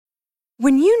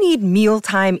When you need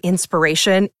mealtime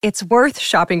inspiration, it's worth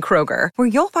shopping Kroger, where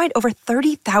you'll find over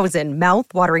 30,000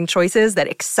 mouth-watering choices that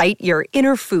excite your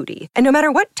inner foodie. And no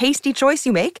matter what tasty choice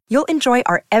you make, you'll enjoy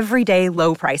our everyday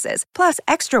low prices, plus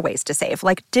extra ways to save,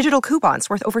 like digital coupons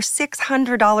worth over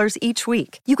 $600 each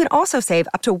week. You can also save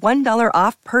up to $1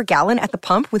 off per gallon at the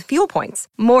pump with fuel points.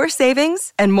 More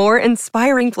savings and more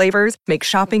inspiring flavors make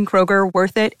shopping Kroger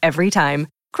worth it every time.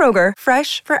 Kroger,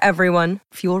 fresh for everyone.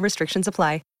 Fuel restrictions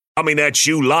apply. Coming at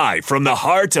you live from the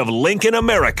heart of Lincoln,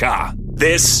 America.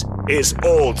 This is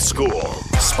Old School,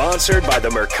 sponsored by the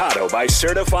Mercado by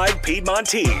Certified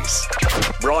Piedmontese.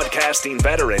 Broadcasting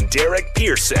veteran Derek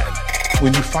Pearson.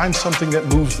 When you find something that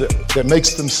moves them, that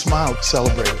makes them smile,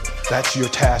 celebrate it. That's your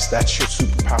task. That's your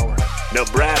superpower.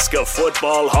 Nebraska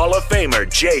Football Hall of Famer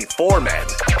Jay Foreman.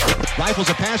 Rifles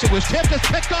a pass. It was tipped.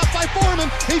 It's picked off by Foreman.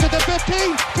 He's at the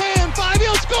 15, 10, 5.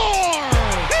 He'll score!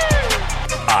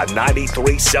 On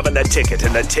 93.7 The Ticket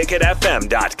and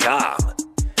theticketfm.com.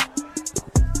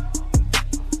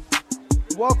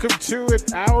 Welcome to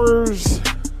it. Hours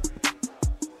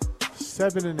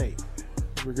 7 and 8.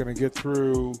 We're going to get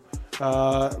through.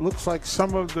 Looks like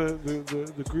some of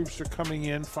the groups are coming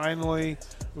in. Finally,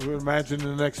 we would imagine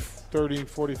in the next 30 and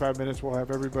 45 minutes we'll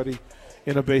have everybody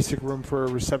in a basic room for a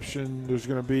reception. There's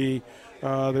going to be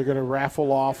they're going to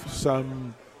raffle off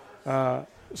some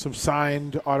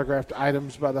signed autographed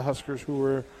items by the Huskers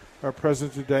who are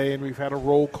present today, and we've had a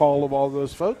roll call of all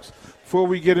those folks. Before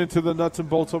we get into the nuts and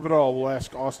bolts of it all, we'll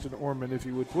ask Austin Orman, if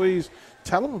you would please,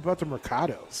 tell them about the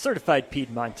Mercado. Certified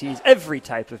Piedmontese, every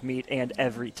type of meat and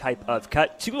every type of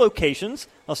cut. 2 locations.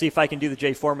 I'll see if I can do the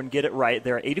Jay Foreman, get it right.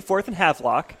 They're at 84th and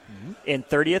Havelock, in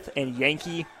 30th and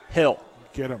Yankee Hill.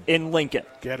 Get them. In Lincoln.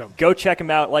 Get them. Go check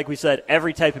them out. Like we said,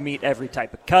 every type of meat, every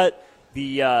type of cut.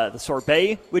 The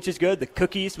sorbet, which is good. The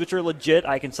cookies, which are legit.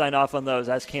 I can sign off on those,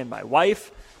 as can my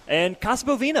wife. And Casa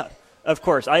Bovina, of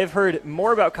course. I have heard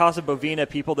more about Casa Bovina,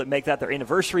 people that make that their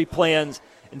anniversary plans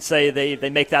and say they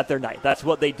make that their night. That's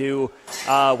what they do.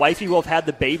 Wifey will have had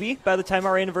the baby by the time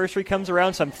our anniversary comes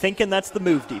around, so I'm thinking that's the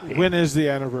move, DP. When is the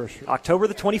anniversary? October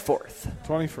the 24th.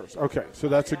 21st. Okay, so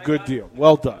that's a good deal.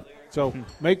 Well done. So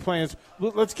make plans.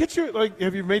 Let's get you,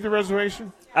 have you made the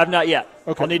reservation? I've not yet.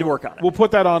 Okay. I'll need to work on it. We'll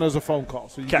put that on as a phone call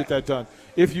so you Okay. get that done.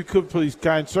 If you could, please,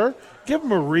 kind sir, give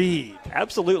them a read.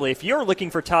 Absolutely. If you're looking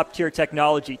for top-tier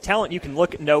technology talent, you can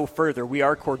look no further. We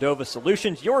are Cordova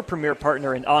Solutions, your premier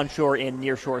partner in onshore and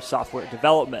nearshore software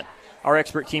development. Our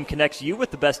expert team connects you with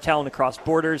the best talent across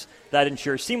borders. That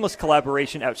ensures seamless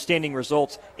collaboration, outstanding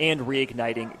results, and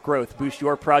reigniting growth. Boost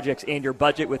your projects and your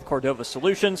budget with Cordova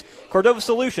Solutions. Cordova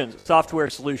Solutions, software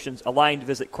solutions aligned.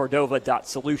 Visit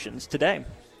cordova.solutions today.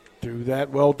 Do that.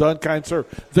 Well done, kind sir.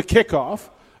 The kickoff,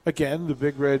 again, the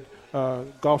Big Red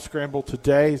golf scramble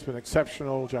today has been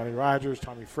exceptional. Johnny Rogers,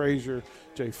 Tommy Frazier,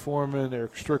 Jay Foreman,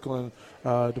 Eric Strickland,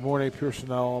 DeMornay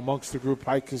Pearsonell amongst the group.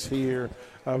 Pike is here.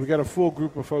 We got a full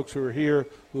group of folks who are here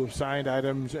who have signed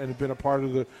items and have been a part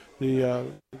of the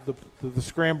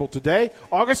scramble today.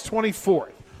 August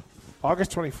 24th.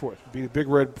 August 24th will be the Big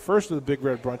Red, first of the Big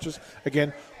Red brunches.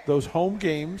 Again, those home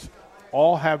games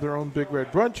all have their own Big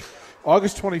Red brunch.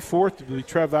 August 24th will be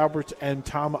Trev Alberts and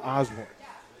Tom Osborne.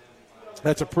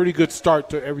 That's a pretty good start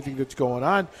to everything that's going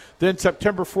on. Then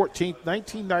September 14th,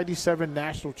 1997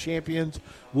 national champions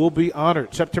will be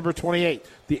honored. September 28th,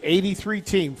 the 83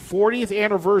 team, 40th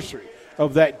anniversary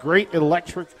of that great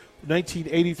electric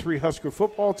 1983 Husker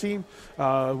football team.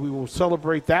 We will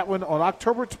celebrate that one on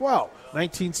October 12th, the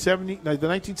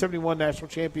 1971 national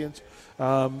champions.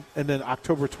 And then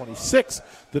October 26th,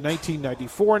 the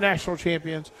 1994 national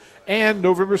champions. And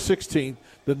November 16th,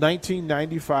 the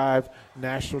 1995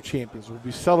 national champions will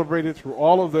be celebrated through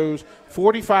all of those.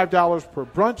 $45 per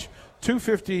brunch,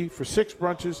 $250 for 6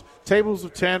 brunches. Tables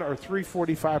of 10 are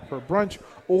 $345 per brunch.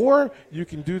 Or you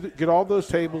can get all those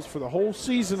tables for the whole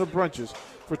season of brunches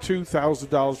for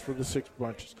 $2,000 for the 6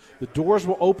 brunches. The doors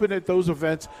will open at those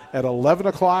events at 11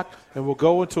 o'clock and will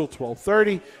go until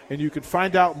 12:30. And you can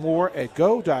find out more at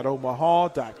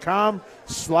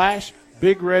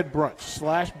go.omaha.com/Big Red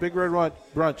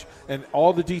Brunch, and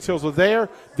all the details are there.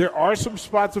 There are some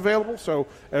spots available, so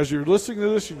as you're listening to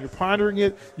this and you're pondering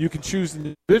it, you can choose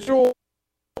the individual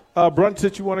brunch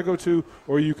that you want to go to,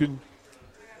 or you can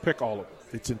pick all of them.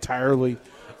 It's entirely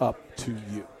up to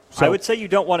you. So, I would say you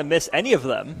don't want to miss any of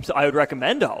them, so I would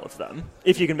recommend all of them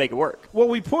if you can make it work. Well,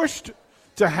 we pushed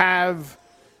to have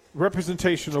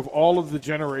representation of all of the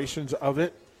generations of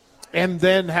it, and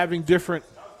then having different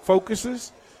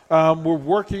focuses. We're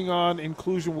working on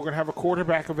inclusion. We're going to have a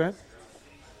quarterback event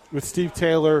with Steve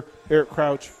Taylor, Eric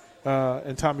Crouch,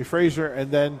 and Tommy Frazier,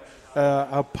 and then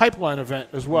a pipeline event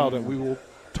as well that we will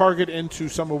target into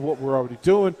some of what we're already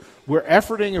doing. We're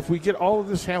efforting, if we get all of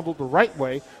this handled the right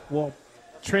way, we'll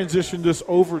transition this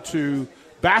over to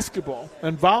basketball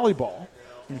and volleyball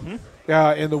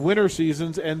in the winter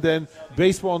seasons, and then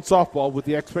baseball and softball, with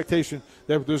the expectation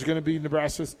that there's going to be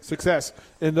Nebraska success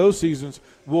in those seasons.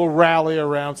 We'll rally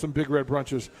around some Big Red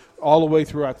brunches all the way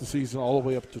throughout the season, all the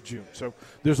way up to June. So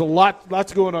there's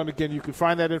lots going on. Again, you can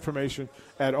find that information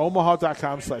at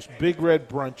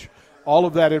omaha.com/bigredbrunch. All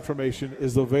of that information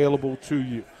is available to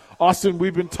you. Austin,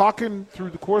 we've been talking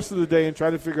through the course of the day and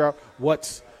trying to figure out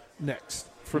what's next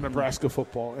for Nebraska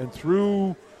football. And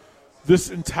through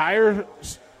this entire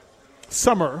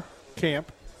summer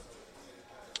camp,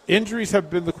 injuries have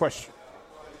been the question.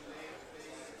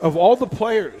 Of all the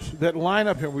players that line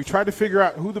up here, we tried to figure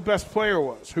out who the best player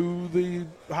was, who the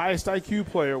highest IQ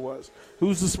player was,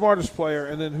 who's the smartest player,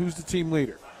 and then who's the team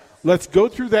leader. Let's go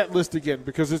through that list again,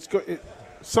 because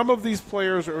some of these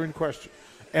players are in question.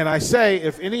 And I say,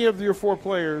 if any of your 4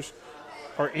 players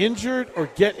are injured or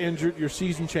get injured, your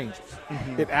season changes.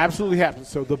 It absolutely happens.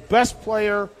 So the best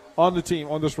player on the team,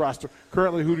 on this roster,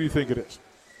 currently, who do you think it is?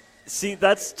 See,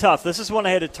 that's tough. This is one I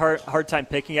had a hard time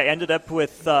picking. I ended up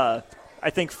with, I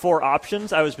think, 4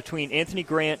 options. I was between Anthony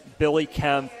Grant, Billy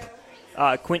Kemp,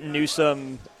 Quentin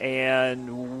Newsome,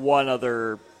 and one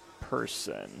other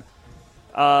person.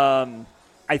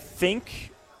 I think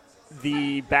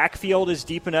the backfield is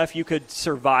deep enough you could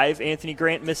survive Anthony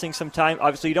Grant missing some time.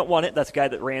 Obviously, you don't want it. That's a guy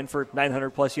that ran for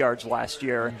 900-plus yards last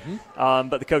year.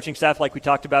 But the coaching staff, like we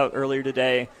talked about earlier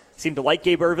today, seemed to like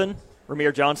Gabe Ervin.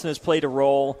 Ramir Johnson has played a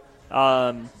role.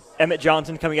 Emmett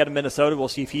Johnson coming out of Minnesota, we'll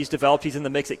see if he's developed. He's in the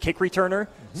mix at kick returner,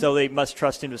 so they must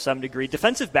trust him to some degree.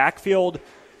 Defensive backfield,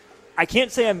 I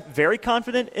can't say I'm very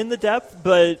confident in the depth,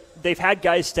 but they've had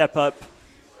guys step up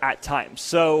at times.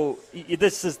 So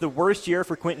this is the worst year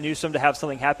for Quentin Newsome to have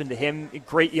something happen to him. A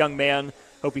great young man.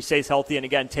 Hope he stays healthy and,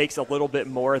 again, takes a little bit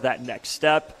more of that next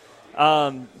step.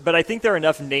 But I think there are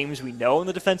enough names we know in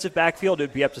the defensive backfield. It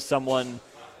would be up to someone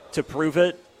to prove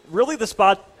it. Really, the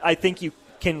spot I think you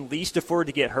can least afford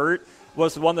to get hurt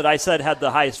was the one that I said had the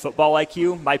highest football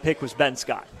IQ. My pick was Ben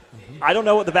Scott. I don't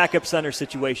know what the backup center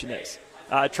situation is.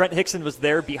 Trent Hickson was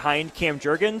there behind Cam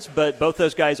Jurgens, but both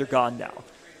those guys are gone now.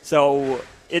 So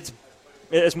it's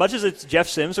as much as it's Jeff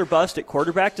Sims or bust at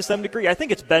quarterback to some degree, I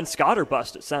think it's Ben Scott or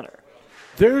bust at center.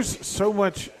 There's so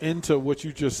much into what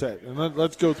you just said, and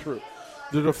let's go through.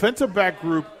 The defensive back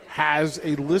group has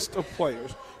a list of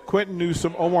players: Quentin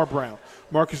Newsome, Omar Brown,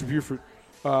 Marcus Buford,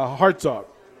 Hartzog,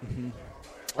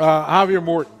 Javier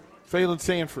Morton, Phelan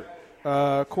Sanford,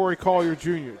 Corey Collier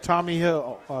Jr., Tommy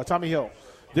Hill.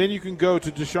 Then you can go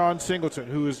to Deshaun Singleton,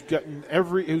 who's gotten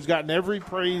every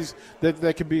praise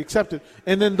that can be accepted.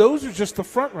 And then those are just the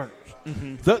front runners.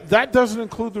 That doesn't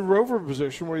include the rover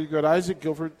position where you got Isaac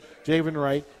Guilford, Javen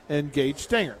Wright, and Gage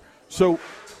Stenger. So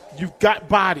you've got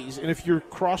bodies, and if you're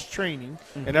cross-training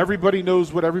and everybody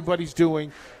knows what everybody's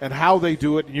doing and how they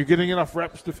do it, and you're getting enough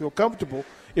reps to feel comfortable,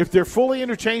 if they're fully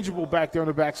interchangeable back there on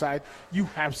the backside, you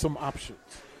have some options.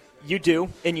 You do,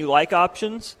 and you like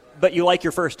options, but you like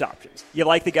your first options. You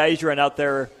like the guys you run out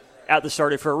there at the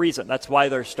starter for a reason. That's why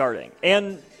they're starting.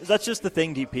 And that's just the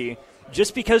thing, DP.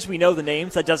 Just because we know the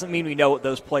names, that doesn't mean we know what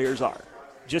those players are.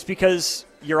 Just because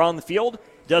you're on the field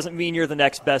doesn't mean you're the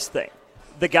next best thing.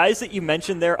 The guys that you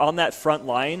mentioned there on that front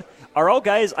line are all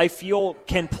guys I feel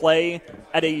can play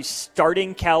at a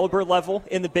starting caliber level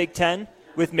in the Big Ten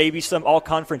with maybe some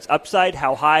all-conference upside.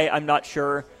 How high, I'm not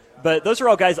sure. But those are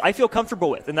all guys I feel comfortable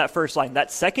with in that first line.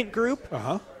 That second group,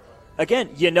 again,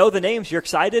 you know the names. You're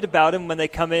excited about them when they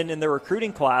come in their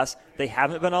recruiting class. They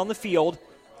haven't been on the field.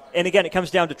 And, again, it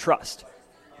comes down to trust.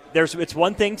 It's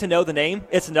one thing to know the name.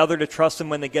 It's another to trust them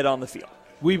when they get on the field.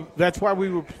 That's why we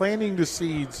were planting the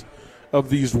seeds of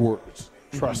these words: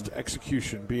 trust,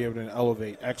 execution, be able to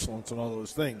elevate, excellence, and all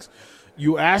those things.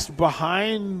 You asked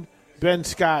behind Ben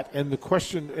Scott, and the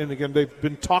question, and again, they've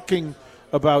been talking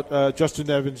about Justin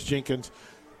Evans Jenkins,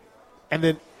 and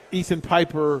then Ethan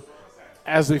Piper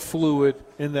as a fluid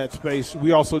in that space.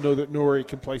 We also know that Nori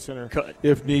can play center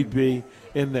if need be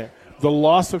in there. The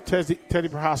loss of Teddy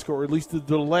Prohaska, or at least the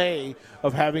delay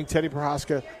of having Teddy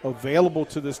Prohaska available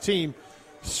to this team,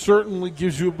 certainly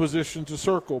gives you a position to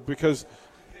circle, because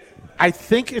I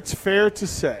think it's fair to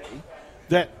say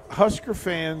that Husker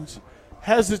fans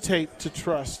hesitate to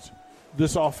trust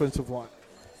this offensive line.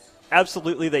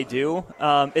 Absolutely they do.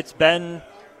 It's been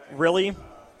really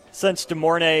since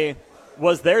DeMornay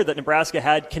was there that Nebraska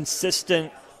had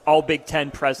consistent all Big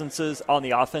Ten presences on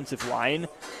the offensive line.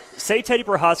 Say Teddy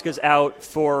Prohaska's out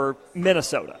for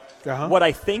Minnesota. What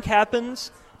I think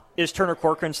happens is Turner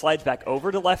Corcoran slides back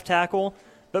over to left tackle.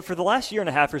 But for the last year and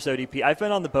a half or so, DP, I've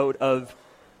been on the boat of,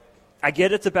 I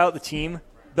get it's about the team,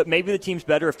 but maybe the team's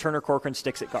better if Turner Corcoran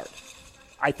sticks at guard.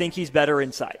 I think he's better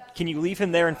inside. Can you leave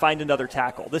him there and find another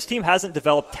tackle? This team hasn't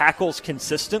developed tackles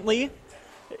consistently.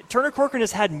 Turner Corcoran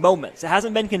has had moments. It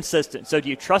hasn't been consistent. So do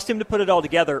you trust him to put it all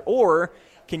together, or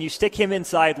can you stick him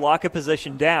inside, lock a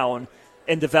position down,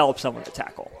 and develop someone to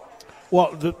tackle?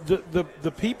 Well,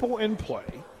 the people in play.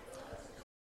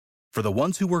 For the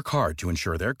ones who work hard to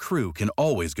ensure their crew can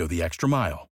always go the extra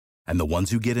mile, and the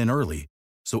ones who get in early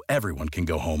so everyone can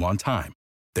go home on time,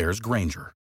 there's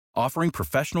Grainger, offering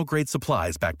professional-grade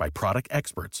supplies backed by product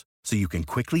experts so you can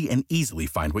quickly and easily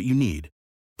find what you need.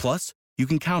 Plus, you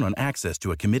can count on access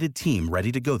to a committed team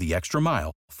ready to go the extra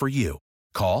mile for you.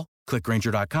 Call, click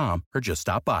Grainger.com, or just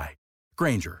stop by.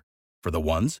 Grainger, for the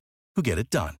ones who get it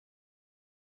done.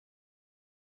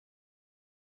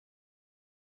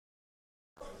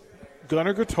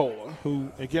 Gunnar Gatola,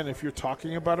 who, again, if you're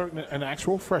talking about an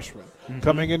actual freshman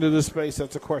coming into this space,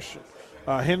 that's a question.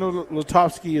 Hendo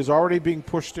Lutovsky is already being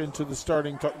pushed into the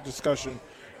starting discussion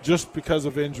just because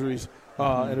of injuries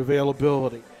and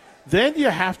availability. Then you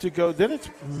have to go, then it's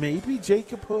maybe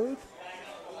Jacob Hood.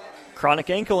 Chronic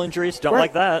ankle injuries, don't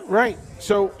like that. Right.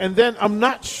 So, and then I'm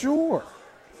not sure.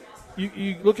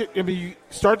 You look at, you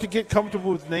start to get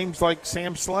comfortable with names like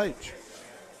Sam Sledge,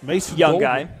 Mason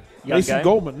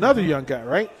Goldman, another young guy,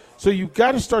 right? So you've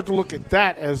got to start to look at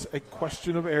that as a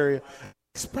question of area,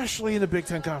 especially in the Big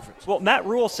Ten Conference. Well, Matt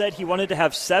Rule said he wanted to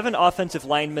have 7 offensive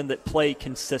linemen that play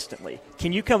consistently.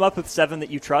 Can you come up with 7 that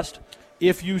you trust?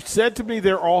 If you said to me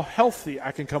they're all healthy,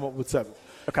 I can come up with 7.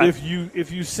 Okay.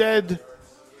 If you said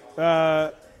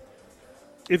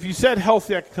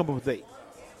healthy, I can come up with 8.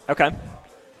 Okay.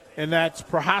 And that's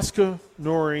Prohaska,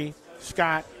 Norrie,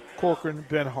 Scott, Corcoran,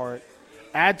 Benhart.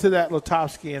 Add to that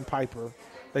Lutovsky and Piper.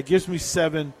 That gives me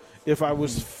 7. If I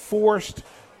was forced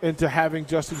into having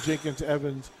Justin Jenkins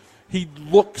Evans, he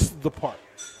looks the part.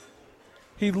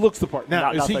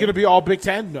 Now, is he going to be all Big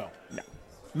Ten? No.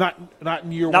 Not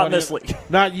in year 1. Not in this league.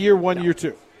 Not year 1, year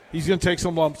 2. He's going to take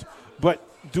some lumps. But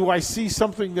do I see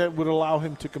something that would allow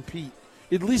him to compete?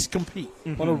 At least compete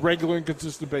on a regular and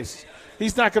consistent basis.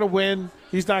 He's not going to win.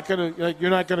 He's not going to. You're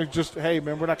not going to just, hey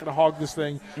man, we're not going to hog this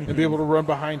thing and be able to run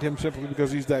behind him simply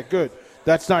because he's that good.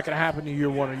 That's not going to happen in year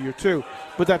 1 or year 2.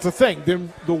 But that's a thing.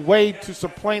 Then the way to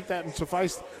supplant that and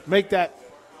make that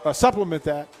supplement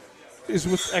that is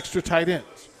with extra tight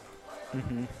ends.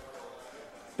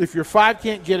 If your 5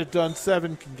 can't get it done,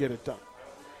 7 can get it done.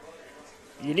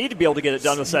 You need to be able to get it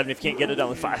done with 7 if you can't get it done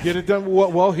with 5. Get it done.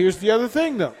 Well, here's the other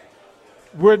thing, though.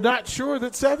 We're not sure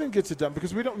that 7 gets it done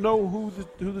because we don't know who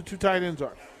the 2 tight ends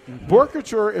are. If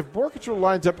Borkature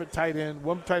lines up at tight end,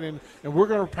 1 tight end, and we're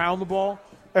going to pound the ball,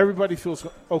 everybody feels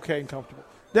okay and comfortable.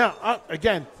 Now,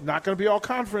 again, not going to be all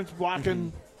conference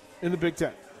blocking in the Big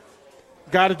Ten.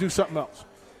 Got to do something else.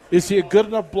 Is he a good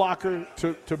enough blocker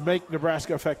to make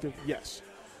Nebraska effective? Yes.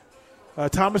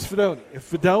 Thomas Fidone. If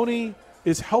Fidone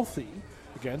is healthy,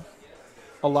 again,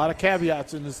 a lot of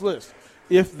caveats in this list.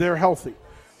 If they're healthy.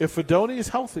 If Fidone is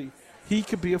healthy, he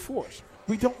could be a force.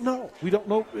 We don't know.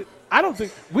 I don't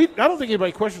think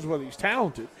anybody questions whether he's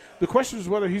talented. The question is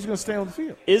whether he's going to stay on the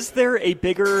field. Is there a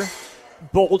bigger,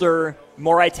 bolder,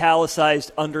 more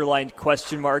italicized, underlined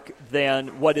question mark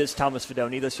than what is Thomas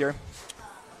Fidone this year?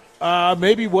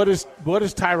 Maybe what is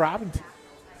Ty Robinson?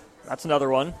 That's another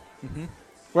one.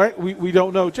 Right? We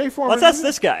don't know. Jay Foreman. Let's ask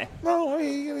this guy. No,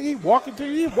 he walked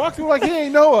through like he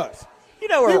ain't know us. You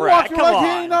know where we're at. He walked through like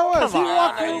he ain't know us. Come He on.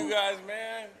 walked through. You guys,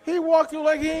 man. He walked through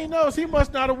like he ain't know us. He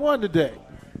must not have won today.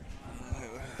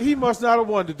 He walked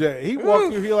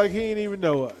through here like he ain't even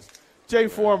know us. Jay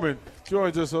Foreman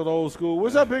joins us on Old School.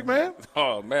 What's up, big man?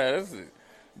 Oh, man,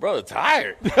 brother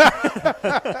tired.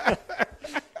 I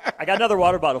got another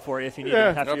water bottle for you if you need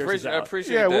it. After yours is I out.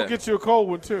 appreciate that. We'll get you a cold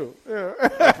one, too. Yeah.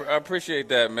 I appreciate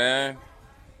that, man.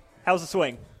 How's the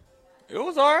swing? It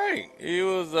was all right. It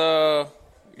was,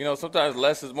 sometimes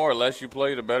less is more. The less you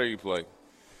play, the better you play.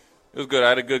 It was good. I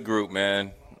had a good group,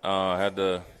 man. Had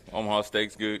the Omaha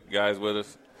Steaks guys with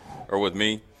us, or with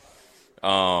me.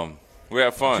 We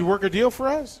had fun. Did you work a deal for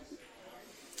us?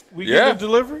 We get a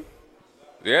delivery?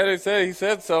 Yeah, he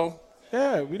said so.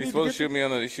 Yeah, He's supposed to shoot me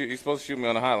on the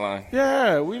hotline.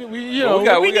 Yeah, we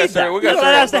that has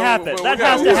to happen. That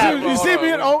has to happen. You see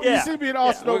me in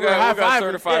Austin over we got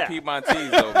certified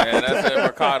Piedmontese, though, man. That's at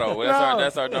Mercado.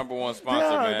 That's our number one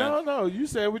sponsor, man. No. You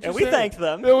said what you and said. We thanked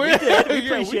them. We did. We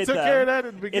appreciate we took care of that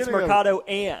at the beginning. It's Mercado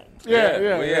and.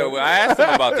 Yeah. Well, I asked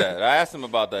him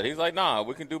about that. He's like, nah,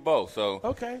 we can do both. So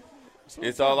okay.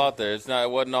 It's all out there. It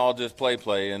wasn't all just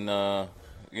play, and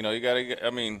you got to. I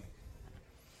mean,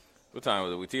 What time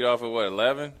was it? We teed off at,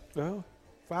 11? No,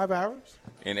 5 hours.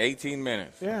 In 18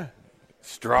 minutes. Yeah.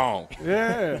 Strong.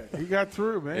 Yeah, he got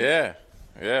through, man.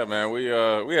 Yeah, man. We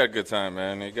had a good time,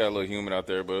 man. It got a little humid out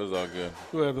there, but it was all good.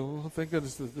 Well, thank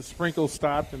goodness the sprinkles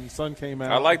stopped and the sun came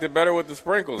out. I liked it better with the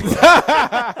sprinkles. It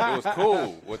was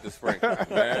cool with the sprinkles,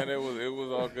 man. It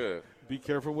was all good. Be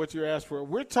careful what you ask for.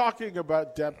 We're talking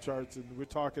about depth charts, and we're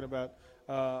talking about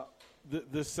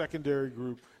this secondary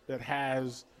group that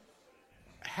has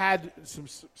had some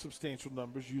substantial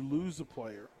numbers. You lose a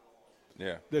player.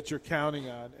 Yeah. That you're counting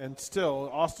on, and still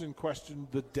Austin questioned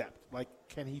the depth. Like,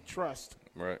 can he trust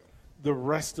the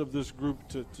rest of this group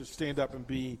to stand up and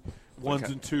be ones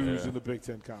and twos in the Big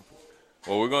Ten Conference?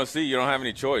 Well, we're going to see. You don't have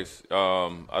any choice.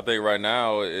 I think right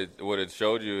now what it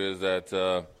showed you is that,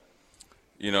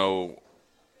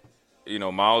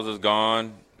 Miles is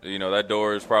gone. That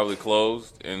door is probably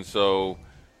closed. And so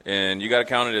you got to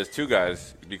count it as two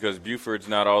guys because Buford's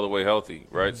not all the way healthy,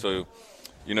 right? So,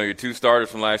 your two starters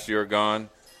from last year are gone,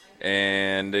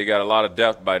 and they got a lot of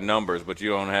depth by numbers, but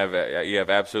you have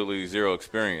absolutely zero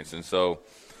experience. And so,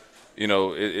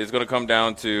 it's going to come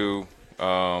down to,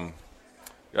 I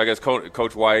guess,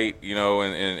 Coach White,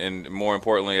 and more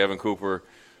importantly, Evan Cooper,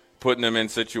 putting them in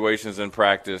situations in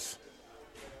practice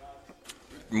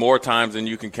more times than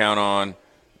you can count on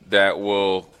that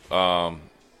will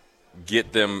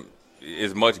get them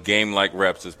as much game-like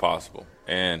reps as possible.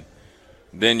 And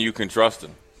then you can trust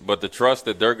them. But the trust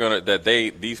that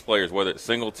these players, whether it's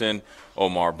Singleton,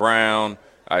 Omar Brown,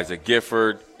 Isaac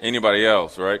Gifford, anybody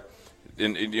else, right?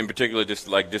 In particular, just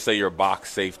say your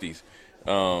box safeties,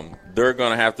 they're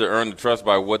going to have to earn the trust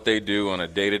by what they do on a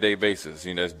day-to-day basis.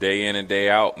 That's day in and day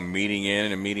out, meeting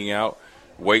in and meeting out,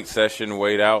 weight session,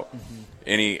 weight out,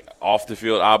 any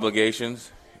off-the-field obligations,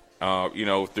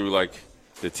 through like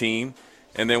the team,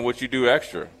 and then what you do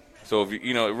extra. So if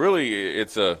really,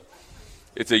 it's a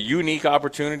unique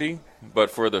opportunity, but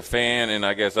for the fan and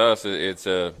I guess us, it's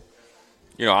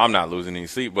I'm not losing any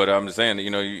sleep, but I'm just saying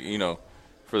that,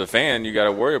 for the fan, you got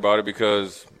to worry about it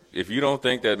because if you don't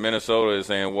think that Minnesota is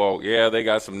saying, well, yeah, they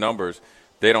got some numbers,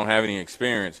 they don't have any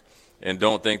experience, and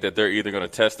don't think that they're either going to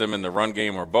test them in the run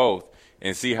game or both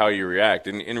and see how you react.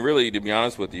 And really, to be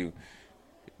honest with you,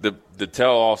 the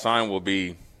tell-all sign will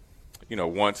be,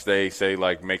 once they say,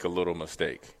 like, make a little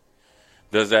mistake.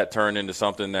 Does that turn into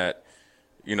something that,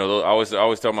 I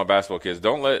always tell my basketball kids,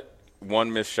 don't let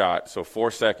one missed shot, so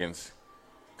 4 seconds,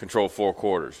 control 4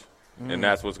 quarters, and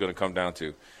that's what's going to come down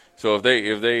to. So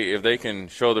if they can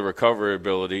show the recovery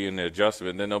ability and the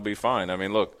adjustment, then they'll be fine. I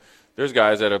mean, look, there's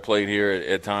guys that have played here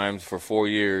at times for 4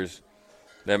 years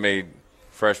that made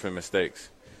freshman mistakes.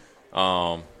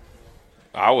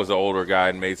 I was an older guy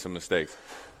and made some mistakes.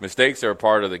 Mistakes are a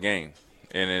part of the game,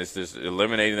 and it's just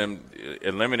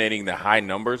eliminating the high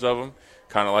numbers of them.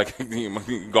 Kind of like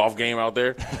a golf game out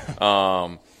there,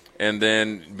 and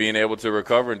then being able to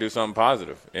recover and do something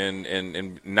positive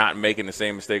and not making the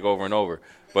same mistake over and over.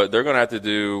 But they're going to have to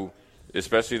do,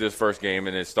 especially this first game,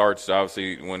 and it starts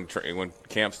obviously when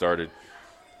camp started,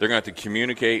 they're going to have to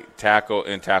communicate, tackle,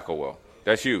 and tackle well.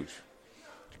 That's huge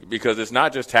because it's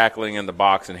not just tackling in the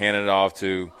box and handing it off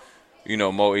to,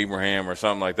 Mo Ibrahim or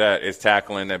something like that. It's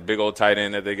tackling that big old tight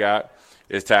end that they got.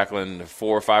 It's tackling the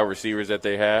 4 or 5 receivers that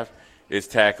they have. Is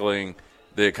tackling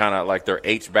the kind of like their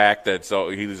H-back he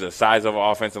was the size of an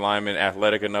offensive lineman,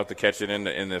 athletic enough to catch it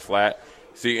in the flat.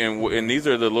 See, and these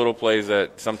are the little plays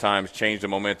that sometimes change the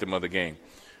momentum of the game,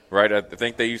 right? I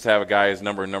think they used to have a guy, his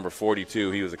number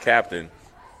 42, he was a captain.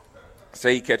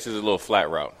 Say he catches a little flat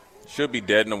route. Should be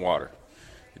dead in the water.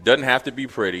 It doesn't have to be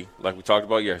pretty, like we talked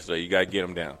about yesterday. You got to get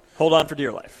him down. Hold on for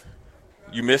dear life.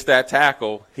 You miss that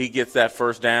tackle, he gets that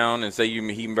first down, and say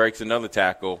he breaks another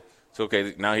tackle. So,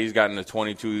 okay, now he's gotten a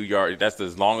 22-yard. That's the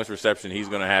longest reception he's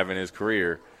going to have in his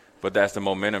career, but that's the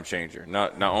momentum changer.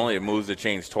 Not only it moves the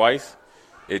chains twice,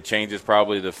 it changes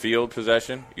probably the field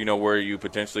possession, where you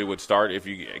potentially would start if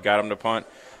you got them to punt,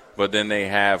 but then they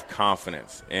have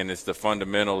confidence, and it's the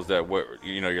fundamentals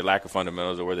your lack of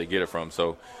fundamentals are where they get it from.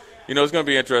 So, it's going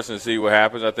to be interesting to see what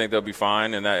happens. I think they'll be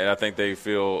fine, and I think they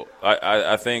feel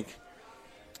I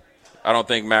don't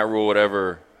think Matt Rule would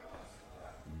ever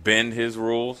bend his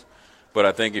rules. But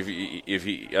I think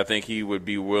I think he would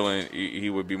be willing, he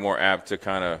would be more apt to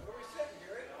kind of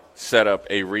set up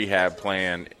a rehab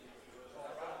plan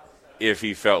if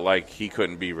he felt like he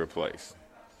couldn't be replaced.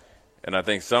 And I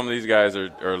think some of these guys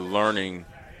are learning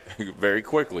very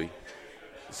quickly.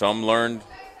 Some learned.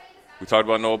 We talked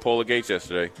about Noah Pola Gates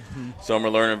yesterday. Some are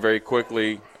learning very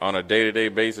quickly on a day-to-day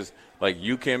basis. Like,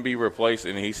 you can be replaced.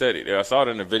 And he said, I saw it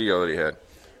in the video that he had.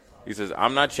 He says,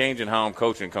 I'm not changing how I'm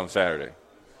coaching come Saturday.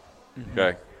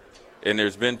 Okay. And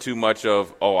there's been too much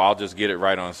of, I'll just get it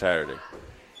right on Saturday.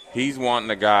 He's wanting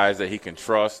the guys that he can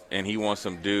trust, and he wants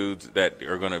some dudes that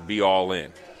are going to be all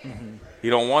in. Mm-hmm. He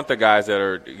don't want the guys that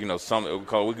are, we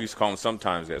used to call them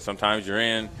sometimes guys. Sometimes you're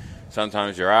in,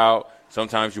 sometimes you're out.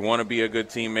 Sometimes you want to be a good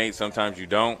teammate, sometimes you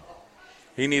don't.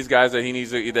 He needs guys that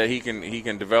he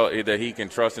can develop, that he can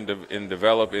trust and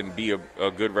develop and be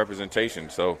a good representation.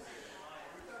 So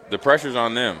the pressure's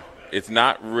on them. It's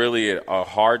not really a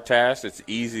hard task. It's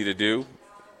easy to do,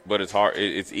 but it's hard.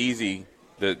 It's easy.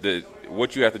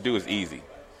 What you have to do is easy.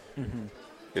 Mm-hmm.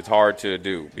 It's hard to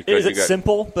do because is it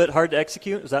simple but hard to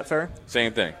execute? Is that fair?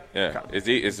 Same thing. Yeah,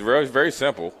 okay. It's very, very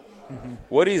simple. Mm-hmm.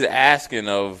 What he's asking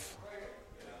of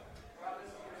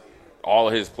all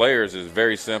of his players is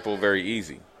very simple, very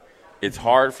easy. It's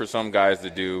hard for some guys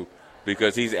to do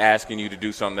because he's asking you to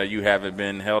do something that you haven't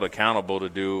been held accountable to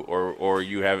do or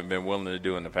you haven't been willing to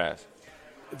do in the past.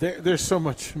 There's so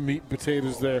much meat and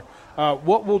potatoes there.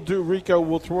 What we'll do, Rico,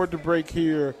 we'll toward the break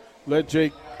here, let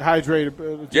Jake hydrate.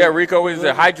 Rico is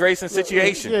a hydration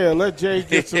situation. Let Jake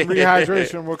get some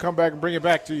rehydration. We'll come back and bring it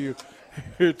back to you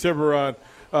here at Tiburon,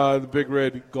 the Big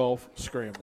Red Golf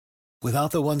Scramble.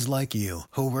 Without the ones like you,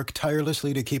 who work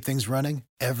tirelessly to keep things running,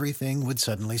 everything would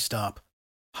suddenly stop.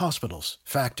 Hospitals,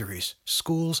 factories,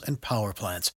 schools, and power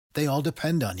plants, they all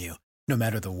depend on you. No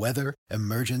matter the weather,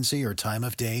 emergency, or time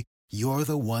of day, you're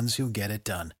the ones who get it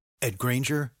done. At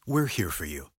Grainger, we're here for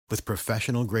you with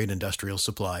professional-grade industrial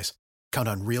supplies. Count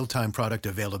on real-time product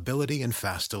availability and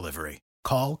fast delivery.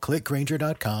 Call, click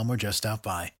Grainger.com, or just stop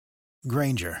by.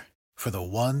 Grainger, for the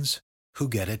ones who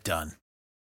get it done.